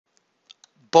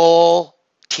Bull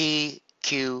TQQQ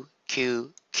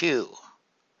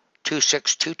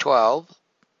 26212,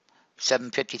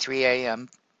 7:53 a.m.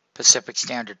 Pacific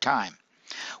Standard Time.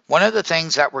 One of the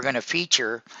things that we're going to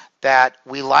feature that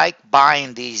we like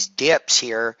buying these dips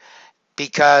here,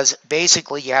 because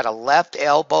basically you had a left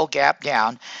elbow gap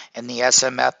down in the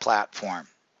SMF platform,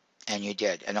 and you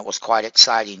did, and it was quite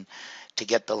exciting to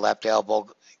get the left elbow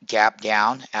gap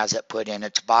down as it put in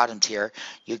its bottoms here.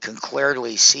 You can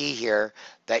clearly see here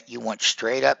that you went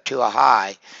straight up to a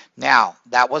high. Now,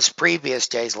 that was previous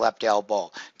day's left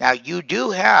elbow. Now, you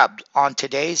do have on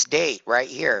today's date right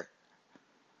here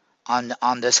on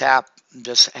this half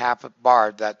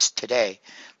bar, that's today,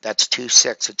 that's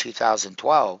 2/6 of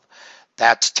 2012.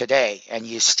 That's today, and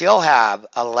you still have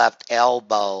a left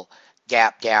elbow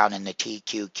gap down in the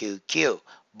TQQQ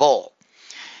bull.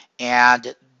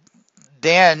 And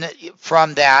then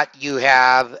from that, you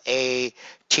have a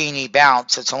teeny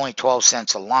bounce. It's only 12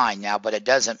 cents a line now, but it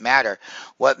doesn't matter.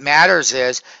 What matters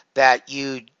is that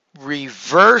you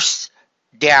reverse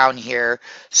down here.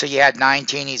 So you had 9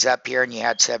 teenies up here and you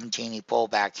had 7 teeny pull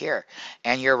back here.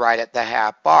 And you're right at the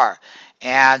half bar.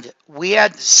 And we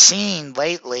had seen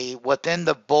lately within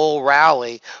the bull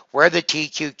rally where the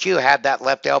TQQ had that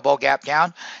left elbow gap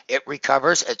down, it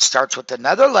recovers. It starts with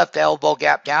another left elbow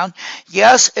gap down.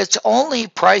 Yes, it's only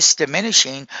price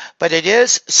diminishing, but it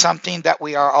is something that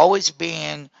we are always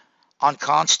being on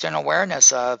constant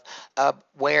awareness of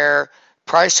where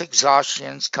price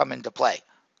exhaustions come into play.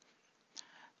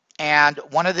 And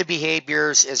one of the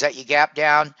behaviors is that you gap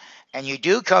down and you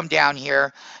do come down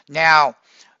here. Now,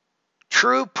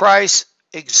 true price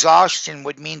exhaustion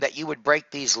would mean that you would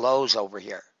break these lows over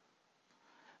here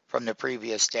from the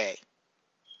previous day.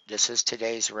 This is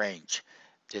today's range.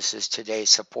 This is today's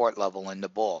support level in the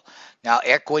bull. Now,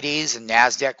 equities and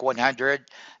Nasdaq-100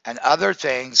 and other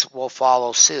things will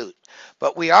follow suit.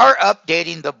 But we are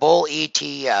updating the bull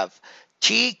ETF.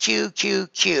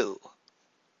 TQQQ.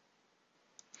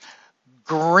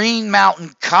 Green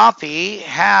Mountain Coffee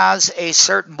has a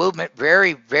certain movement,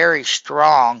 very, very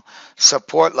strong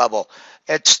support level.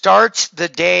 It starts the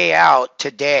day out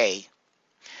today,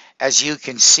 as you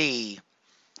can see,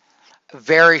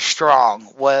 very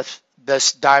strong with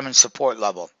this diamond support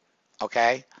level,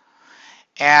 okay?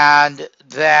 And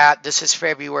that, this is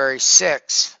February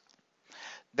 6th,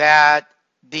 that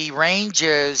the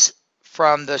ranges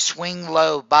from the swing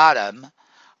low bottom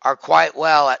are quite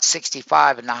well at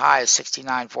 65 and the high is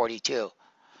 69.42.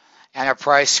 And a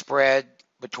price spread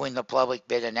between the public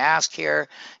bid and ask here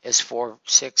is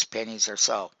 4-6 pennies or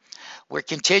so. We're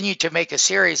continuing to make a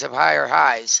series of higher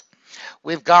highs.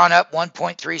 We've gone up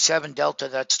 1.37 delta,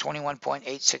 that's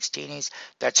 21.86 teenies.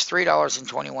 That's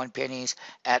 $3.21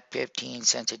 at 15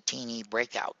 cents a teeny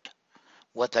breakout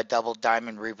with a double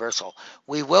diamond reversal.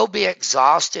 We will be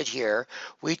exhausted here.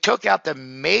 We took out the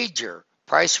major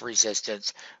price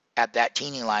resistance at that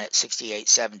teeny line at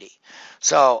 68.70.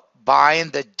 So buying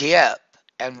the dip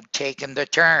and taking the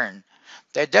turn.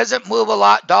 That doesn't move a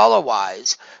lot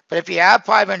dollar-wise, but if you have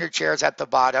 500 shares at the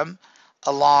bottom,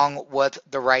 along with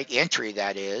the right entry,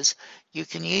 that is, you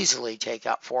can easily take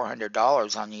out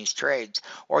 $400 on these trades,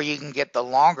 or you can get the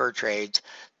longer trades.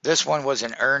 This one was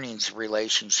an earnings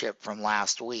relationship from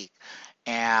last week,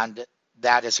 and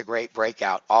that is a great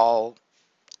breakout. All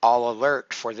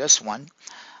alert for this one.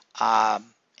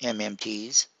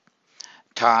 MMTs,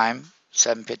 time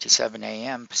 7:57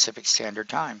 a.m. Pacific Standard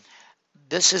Time.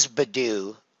 This is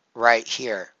BIDU right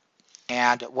here.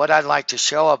 And what I'd like to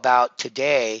show about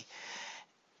today,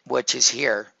 which is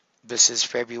here, this is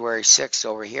February 6th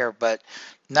over here, but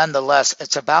nonetheless,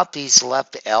 it's about these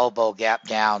left elbow gap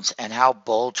downs and how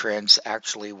bull trends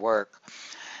actually work.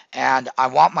 And I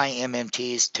want my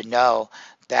MMTs to know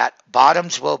that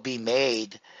bottoms will be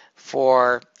made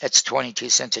for, it's 22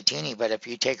 cents a teeny, but if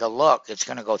you take a look, it's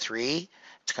going to go 3,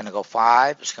 it's going to go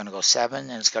 5, it's going to go 7,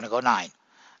 and it's going to go 9,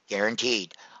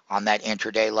 guaranteed on that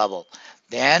intraday level.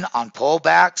 Then on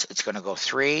pullbacks, it's going to go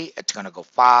 3, it's going to go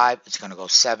 5, it's going to go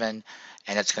 7,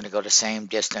 and it's going to go the same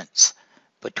distance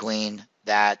between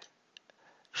that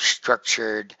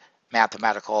structured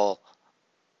mathematical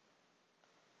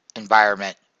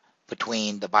environment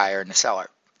between the buyer and the seller.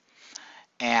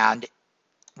 And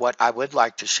what I would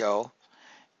like to show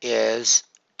is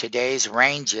today's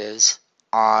ranges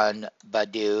on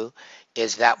BIDU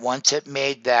is that once it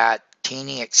made that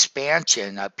teeny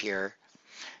expansion up here,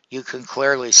 you can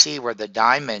clearly see where the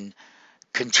diamond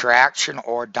contraction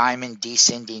or diamond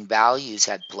descending values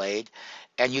had played,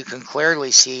 and you can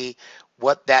clearly see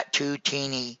what that 2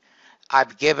 teeny,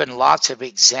 I've given lots of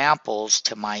examples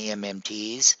to my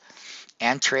MMTs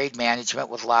and trade management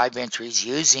with live entries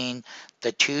using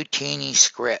the 2 teeny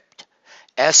script.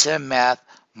 SMF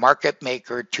market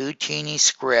maker 2 teeny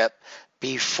script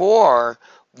before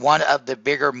one of the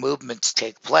bigger movements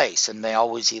take place, and they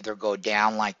always either go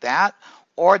down like that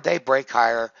or they break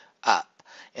higher up.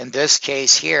 In this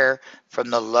case here, from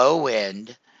the low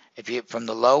end, from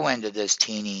the low end of this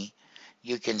teeny,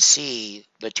 you can see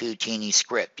the 2 teeny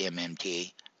script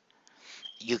MMT.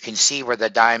 You can see where the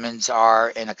diamonds are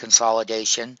in a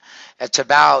consolidation. It's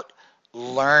about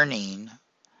learning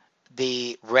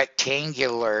the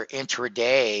rectangular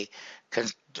intraday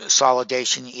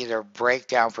consolidation, either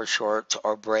breakdown for shorts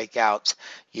or breakouts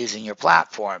using your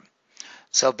platform.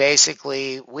 So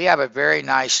basically, we have a very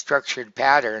nice structured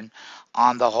pattern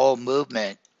on the whole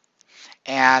movement.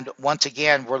 And once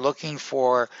again, we're looking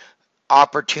for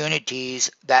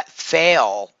opportunities that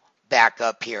fail back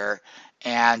up here,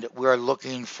 and we're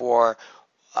looking for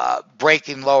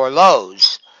breaking lower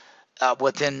lows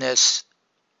within this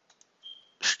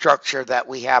structure that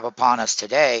we have upon us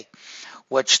today,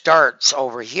 which starts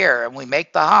over here, and we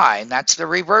make the high, and that's the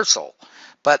reversal.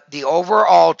 But the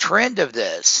overall trend of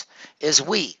this is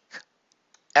weak.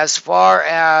 As far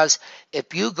as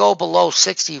if you go below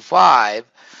 65,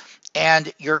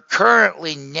 and you're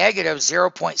currently negative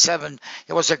 0.7.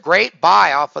 It was a great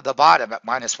buy off of the bottom at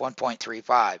minus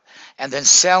 1.35, and then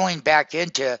selling back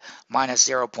into minus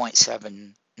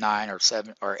 0.79 or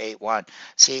 7 or 81.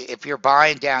 See, if you're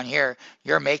buying down here,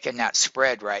 you're making that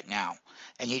spread right now,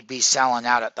 and you'd be selling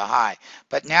out at the high.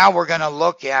 But now we're going to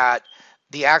look at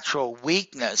the actual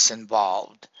weakness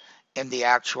involved in the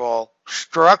actual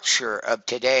structure of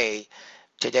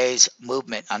today's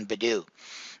movement on BIDU.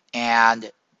 And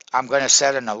I'm going to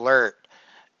set an alert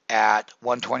at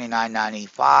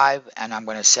 129.95, and I'm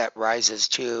going to set rises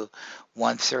to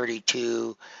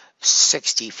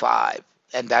 132.65,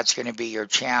 and that's going to be your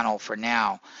channel for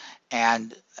now.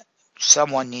 And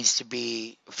someone needs to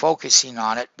be focusing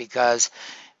on it because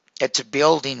it's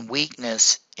building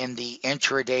weakness in the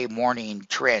intraday morning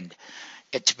trend.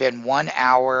 It's been 1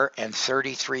 hour and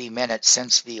 33 minutes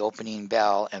since the opening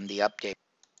bell and the update.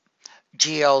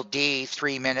 GLD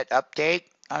 3-minute update.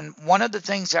 And one of the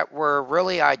things that we're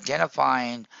really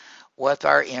identifying with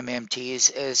our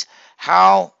MMTs is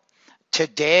how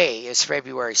today is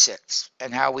February 6th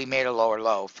and how we made a lower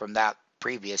low from that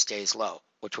previous day's low,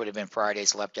 which would have been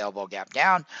Friday's left elbow gap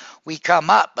down. We come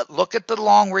up, but look at the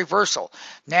long reversal.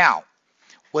 Now,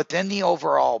 within the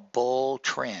overall bull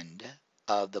trend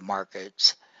of the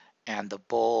markets and the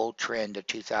bull trend of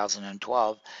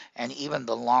 2012 and even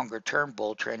the longer term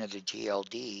bull trend of the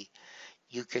GLD,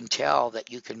 you can tell that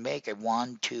you can make a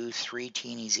 1, 2, 3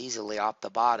 teenies easily off the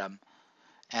bottom.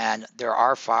 And there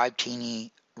are 5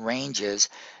 teeny ranges.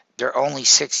 They're only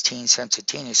 16 cents a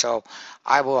teeny. So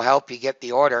I will help you get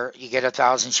the order. You get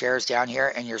 1,000 shares down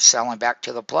here and you're selling back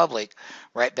to the public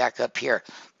right back up here.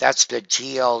 That's the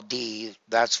GLD.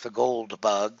 That's the gold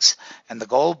bugs. And the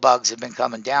gold bugs have been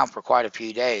coming down for quite a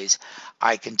few days,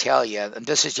 I can tell you. And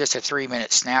this is just a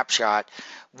 3-minute snapshot.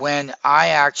 When I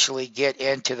actually get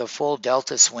into the full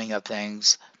delta swing of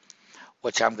things,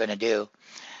 which I'm going to do,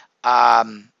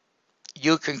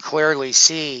 you can clearly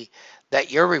see that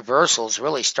your reversals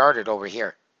really started over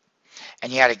here.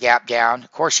 And you had a gap down.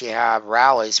 Of course, you have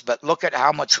rallies, but look at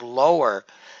how much lower.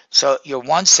 So you're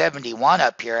 171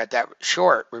 up here at that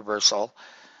short reversal,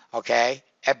 okay?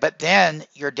 But then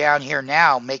you're down here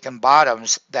now making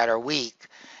bottoms that are weak.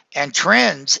 And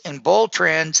trends, in bull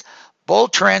trends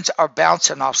are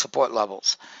bouncing off support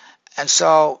levels. And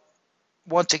so,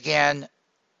 once again,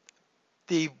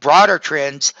 the broader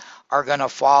trends are going to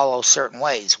follow certain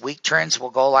ways. Weak trends will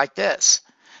go like this.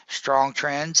 Strong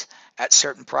trends at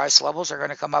certain price levels are going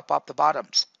to come up off the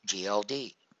bottoms,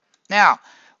 GLD. Now,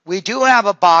 we do have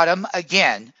a bottom,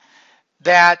 again,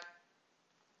 that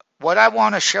what I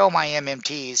want to show my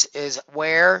MMTs is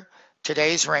where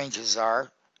today's ranges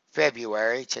are,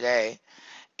 February, today,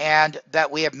 and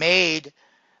that we have made,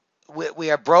 we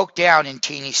have broke down in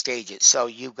teeny stages. So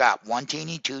you've got 1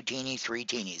 teeny, 2 teeny, 3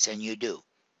 teenies, and you do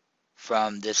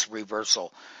from this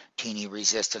reversal teeny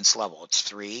resistance level. It's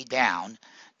 3 down.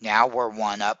 Now we're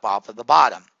 1 up off of the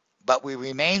bottom. But we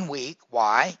remain weak.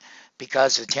 Why?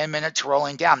 Because the 10 minutes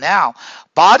rolling down. Now,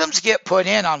 bottoms get put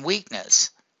in on weakness.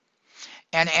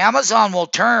 And Amazon will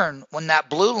turn when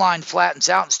that blue line flattens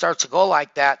out and starts to go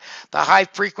like that. The high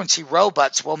frequency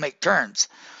robots will make turns.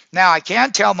 Now, I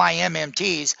can tell my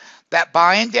MMTs that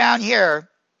buying down here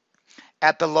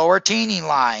at the lower teeny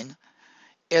line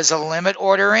is a limit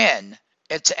order in.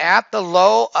 It's at the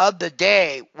low of the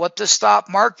day with the stop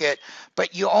market,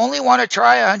 but you only want to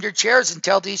try 100 shares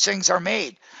until these things are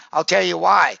made. I'll tell you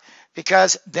why.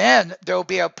 Because then there'll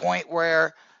be a point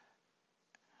where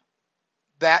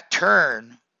that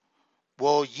turn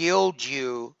will yield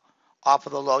you off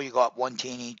of the low. You go up 1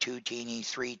 teeny, 2 teenies,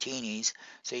 3 teenies.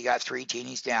 So you got 3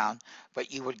 teenies down,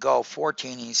 but you would go 4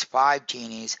 teenies, 5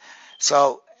 teenies.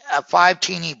 So a 5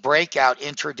 teeny breakout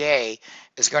intraday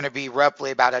is going to be roughly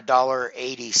about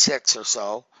 $1.86 or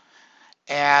so.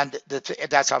 And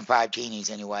that's on 5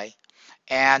 teenies anyway.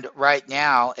 And right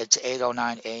now it's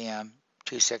 8:09 a.m.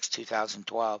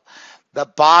 2/6/2012. The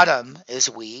bottom is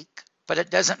weak, but it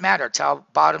doesn't matter. It's how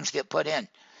bottoms get put in.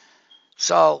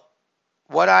 So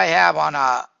what I have on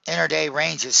a intraday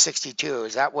range is 62.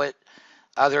 Is that what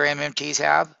other MMTs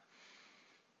have?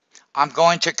 I'm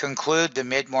going to conclude the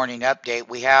mid-morning update.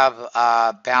 We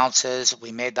have bounces.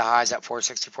 We made the highs at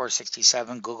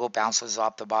 464.67. Google bounces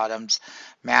off the bottoms.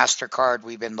 MasterCard,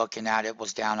 we've been looking at it,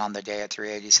 was down on the day at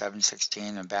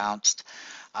 387.16 and bounced.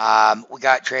 We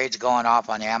got trades going off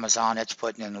on Amazon. It's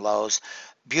putting in lows.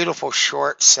 Beautiful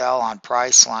short sell on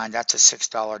Priceline. That's a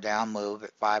 $6 down move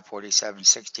at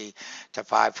 547.60 to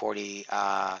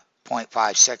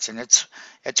 540.56, and it's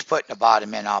putting the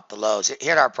bottom in off the lows. It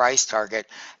hit our price target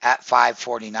at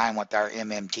 549 with our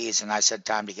MMTs, and I said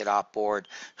time to get off board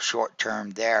short term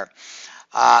there.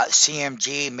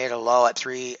 CMG made a low at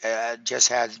 3, just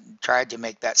had tried to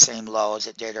make that same low as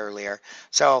it did earlier.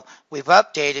 So we've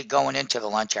updated going into the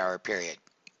lunch hour period.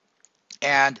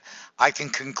 And I can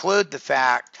conclude the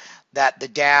fact that the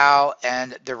Dow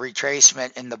and the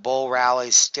retracement in the bull rally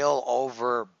is still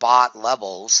over bought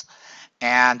levels.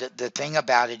 And the thing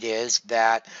about it is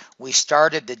that we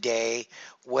started the day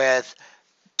with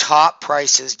top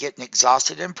prices getting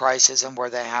exhausted in prices and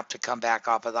where they have to come back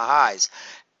off of the highs.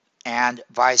 And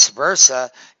vice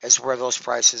versa is where those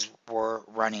prices were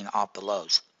running off the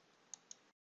lows.